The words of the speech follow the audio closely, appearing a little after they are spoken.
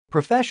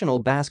Professional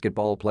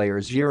basketball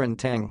players Jeron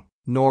Teng,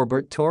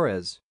 Norbert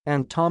Torres,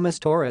 and Thomas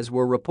Torres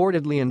were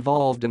reportedly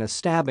involved in a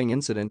stabbing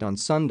incident on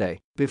Sunday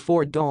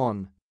before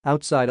dawn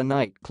outside a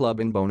nightclub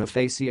in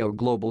Bonifacio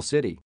Global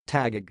City,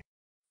 Taguig.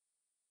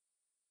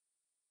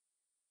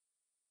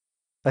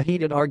 A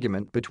heated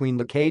argument between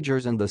the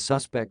cagers and the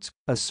suspects,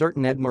 a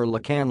certain Edmar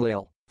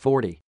Lacanlale,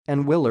 40,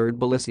 and Willard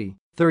Balisi,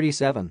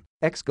 37,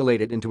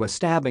 escalated into a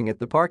stabbing at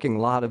the parking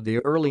lot of the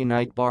early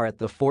night bar at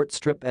the Fort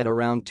Strip at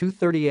around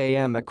 2:30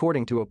 a.m.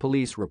 according to a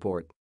police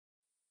report.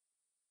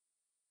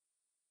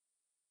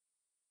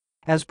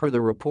 As per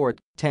the report,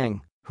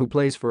 Teng, who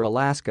plays for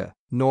Alaska,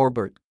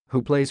 Norbert,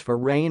 who plays for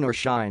Rain or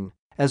Shine,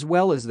 as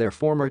well as their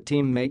former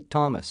teammate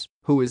Thomas,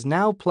 who is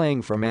now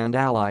playing for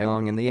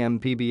Mandaluyong in the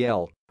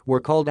MPBL,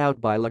 were called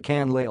out by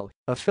Lacanlale,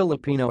 a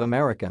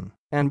Filipino-American,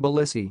 and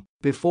Balisi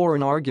before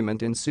an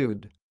argument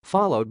ensued,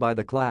 followed by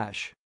the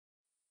clash.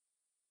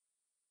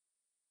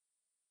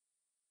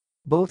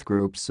 Both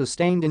groups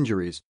sustained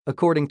injuries,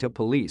 according to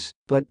police,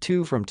 but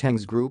two from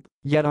Teng's group,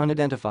 yet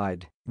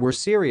unidentified, were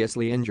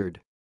seriously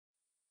injured.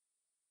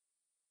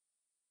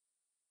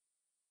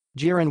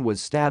 Jeron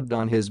was stabbed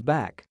on his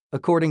back,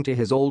 according to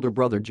his older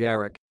brother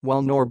Jarek,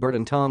 while Norbert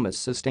and Thomas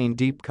sustained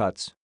deep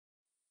cuts.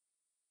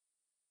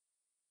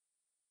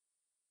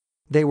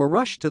 They were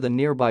rushed to the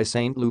nearby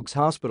St. Luke's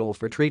Hospital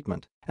for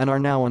treatment and are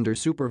now under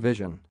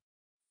supervision.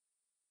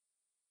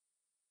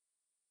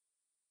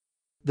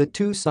 The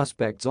two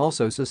suspects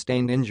also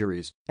sustained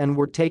injuries and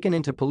were taken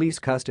into police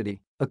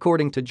custody,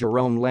 according to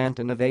Jerome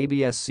Lanton of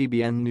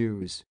ABS-CBN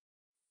News.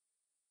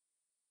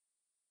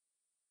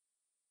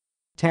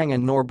 Teng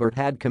and Norbert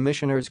had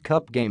Commissioner's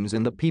Cup games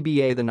in the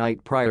PBA the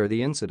night prior to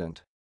the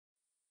incident.